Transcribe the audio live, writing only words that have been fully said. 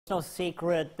no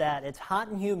secret that it's hot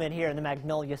and humid here in the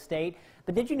Magnolia State,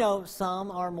 but did you know some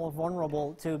are more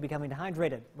vulnerable to becoming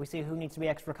dehydrated? We see who needs to be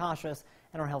extra cautious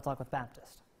in our Health Talk with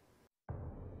Baptist.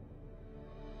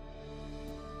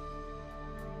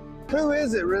 Who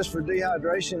is at risk for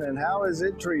dehydration and how is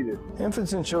it treated?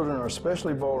 Infants and children are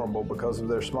especially vulnerable because of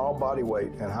their small body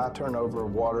weight and high turnover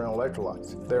of water and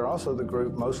electrolytes. They are also the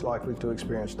group most likely to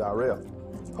experience diarrhea.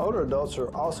 Older adults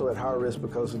are also at higher risk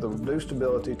because of the reduced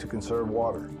ability to conserve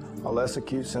water, a less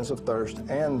acute sense of thirst,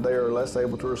 and they are less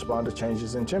able to respond to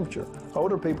changes in temperature.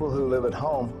 Older people who live at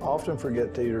home often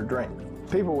forget to eat or drink.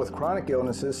 People with chronic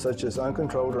illnesses such as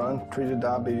uncontrolled or untreated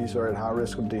diabetes are at high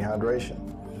risk of dehydration.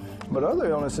 But other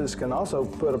illnesses can also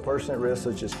put a person at risk,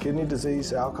 such as kidney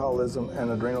disease, alcoholism,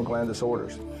 and adrenal gland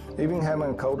disorders. Even having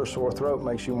a cold or sore throat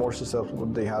makes you more susceptible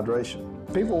to dehydration.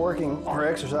 People working or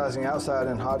exercising outside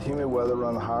in hot, humid weather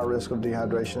run a higher risk of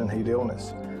dehydration and heat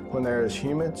illness. When the air is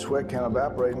humid, sweat can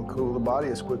evaporate and cool the body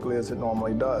as quickly as it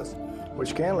normally does,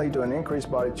 which can lead to an increased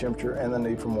body temperature and the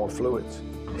need for more fluids.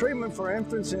 Treatment for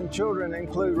infants and children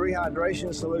include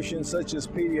rehydration solutions such as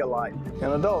Pedialyte.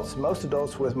 In adults, most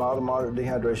adults with mild to moderate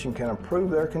dehydration can improve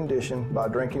their condition by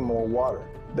drinking more water.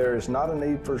 There is not a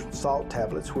need for salt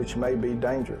tablets, which may be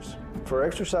dangerous. For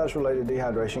exercise-related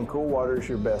dehydration, cool water is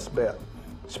your best bet.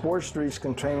 Sports drinks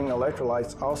containing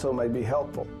electrolytes also may be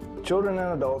helpful. Children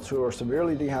and adults who are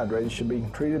severely dehydrated should be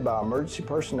treated by emergency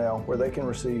personnel where they can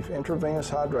receive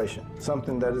intravenous hydration,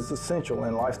 something that is essential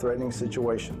in life-threatening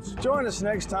situations. Join us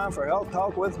next time for Health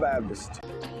Talk with Baptist.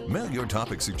 Mail your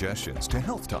topic suggestions to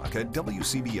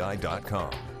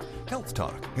healthtalk@wcbi.com. Health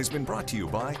Talk has been brought to you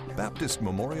by Baptist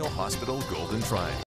Memorial Hospital Golden Triangle.